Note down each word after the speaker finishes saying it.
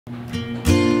Hey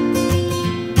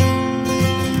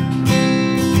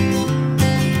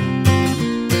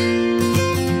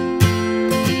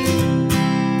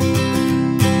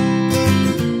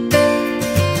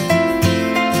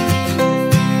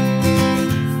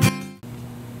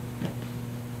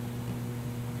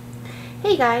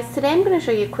guys, today I'm going to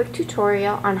show you a quick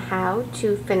tutorial on how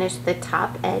to finish the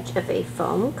top edge of a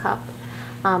foam cup.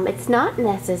 It's not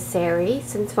necessary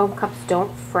since foam cups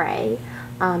don't fray.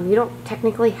 You don't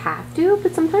technically have to,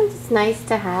 but sometimes it's nice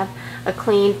to have a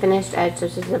clean finished edge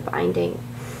such as a binding.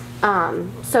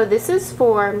 So this is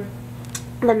for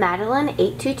the Madeline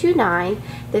 8229.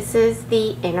 This is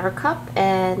the inner cup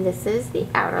and this is the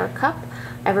outer cup.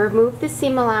 I removed the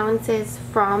seam allowances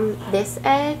from this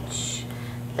edge,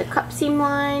 the cup seam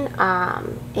line,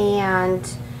 and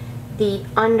the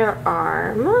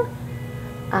underarm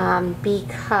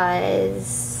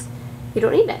because you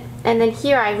don't need it. And then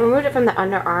here I removed it from the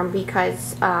underarm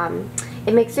because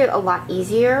it makes it a lot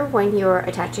easier when you're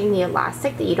attaching the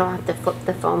elastic that you don't have to flip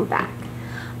the foam back.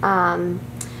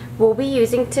 We'll be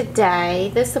using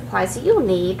today, the supplies that you'll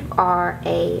need are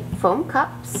a foam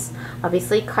cups,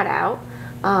 obviously cut out,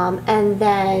 and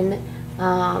then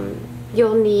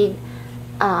you'll need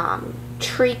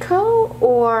tricot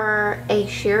or a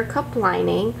sheer cup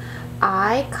lining.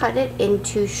 I cut it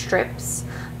into strips.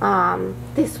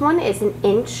 This one is 1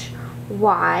 inch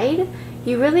wide.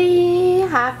 You really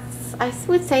have, I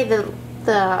would say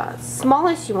the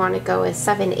smallest you want to go is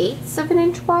 7/8 of an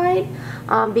inch wide,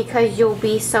 because you'll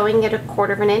be sewing it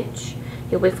 1/4 inch.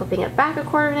 You'll be flipping it back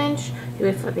 1/4 inch.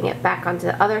 You'll be flipping it back onto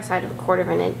the other side of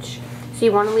 1/4 inch. So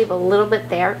you want to leave a little bit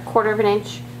there, 1/4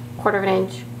 inch, 1/4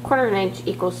 inch, 1/4 inch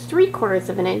equals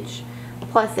 3/4 inch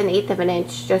plus 1/8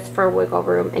 inch just for wiggle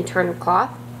room and turn of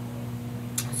cloth.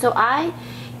 So I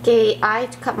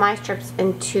cut my strips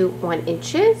into 1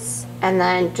 inches and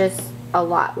then just a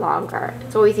lot longer.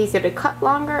 It's always easier to cut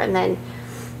longer and then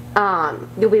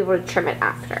you'll be able to trim it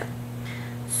after.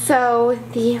 So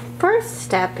the first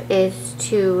step is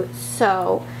to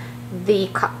sew the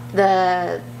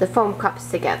foam cups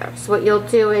together. So what you'll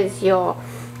do is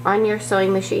on your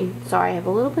sewing machine, sorry I have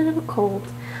a little bit of a cold,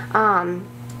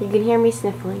 you can hear me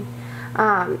sniffling,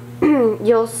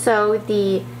 you'll sew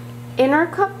the inner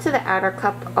cup to the outer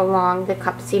cup along the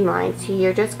cup seam line. So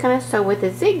you're just going to sew with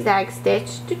a zigzag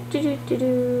stitch,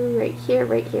 right here,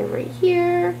 right here, right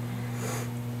here,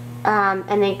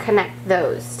 and then connect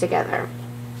those together.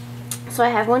 So I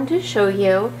have one to show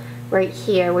you right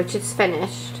here, which is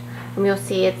finished, and you'll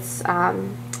see it's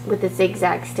with a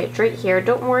zigzag stitch right here.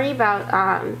 Don't worry about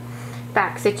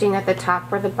back stitching at the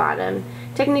top or the bottom.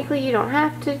 Technically you don't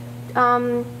have to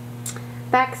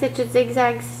back stitch a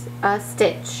zigzag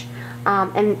stitch,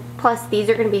 and plus these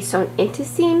are going to be sewn into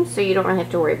seams, so you don't really have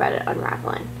to worry about it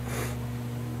unraveling.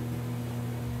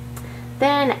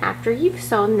 Then after you've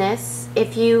sewn this,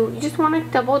 if you just want to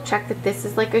double check that this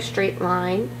is like a straight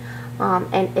line,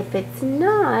 and if it's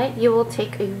not, you will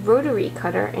take a rotary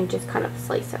cutter and just kind of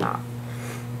slice it off.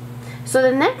 So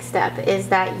the next step is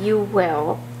that you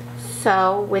will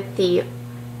sew with the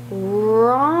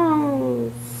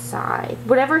wrong side,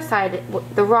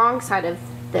 the wrong side of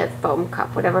the foam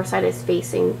cup, whatever side is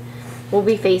will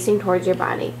be facing towards your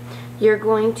body. You're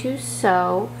going to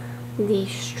sew the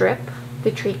strip,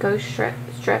 the tricot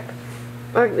strip,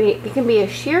 or it can be a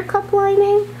sheer cup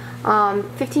lining,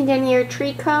 15 denier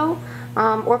tricot,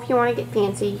 or if you want to get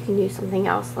fancy, you can use something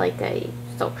else like a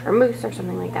silk charmeuse or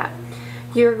something like that.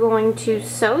 You're going to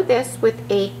sew this with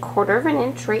a 1/4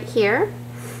 inch right here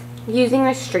using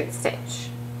a straight stitch.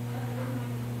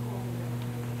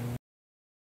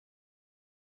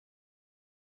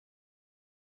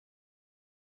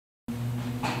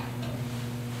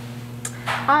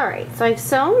 Alright, so I've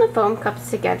sewn the foam cups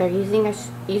together using a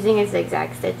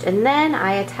zigzag stitch, and then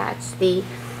I attached the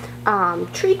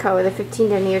tricot, the 15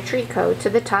 denier tricot, to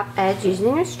the top edge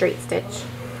using a straight stitch.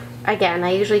 Again,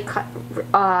 I usually cut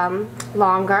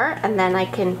longer and then I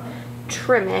can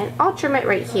trim it. I'll trim it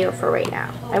right here for right now.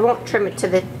 I won't trim it to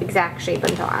the exact shape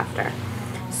until after.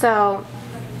 So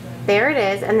there it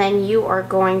is, and then you are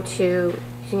going to,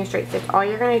 using a straight stitch, all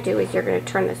you're going to do is you're going to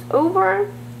turn this over,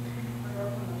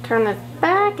 turn this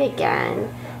back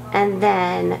again, and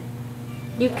then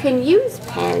you can use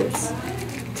pins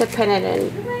to pin it in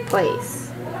place.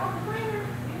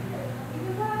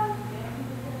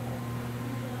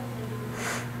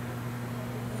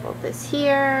 Fold this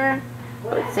here,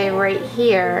 I would say right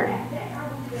here.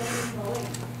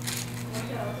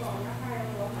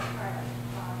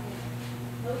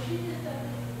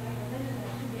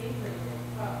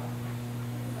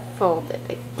 Fold it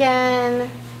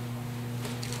again.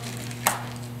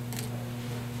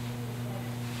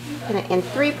 pin it in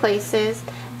 3 places,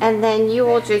 and then you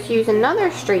will just use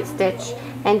another straight stitch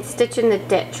and stitch in the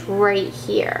ditch right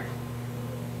here.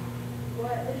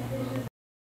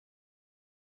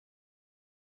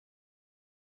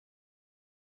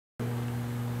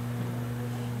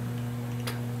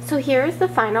 So here is the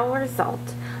final result.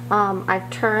 I've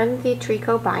turned the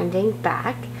tricot binding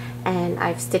back and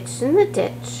I've stitched in the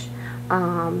ditch,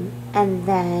 and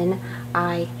then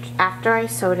after I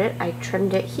sewed it, I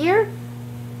trimmed it here,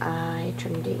 I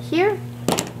trimmed it here,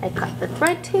 I cut the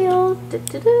thread tail,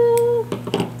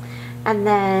 and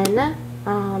then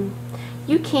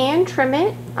you can trim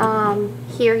it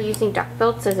here using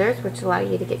duck-billed scissors, which allow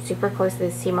you to get super close to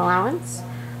the seam allowance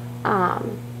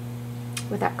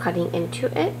without cutting into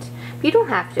it. But you don't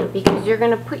have to, because you're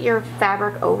going to put your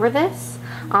fabric over this.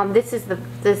 This is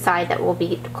the side that will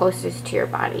be closest to your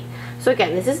body. So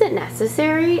again, this isn't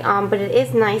necessary, but it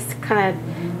is nice to kind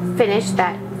of finish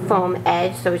that foam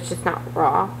edge so it's just not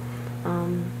raw.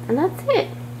 And that's it.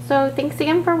 So thanks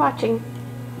again for watching.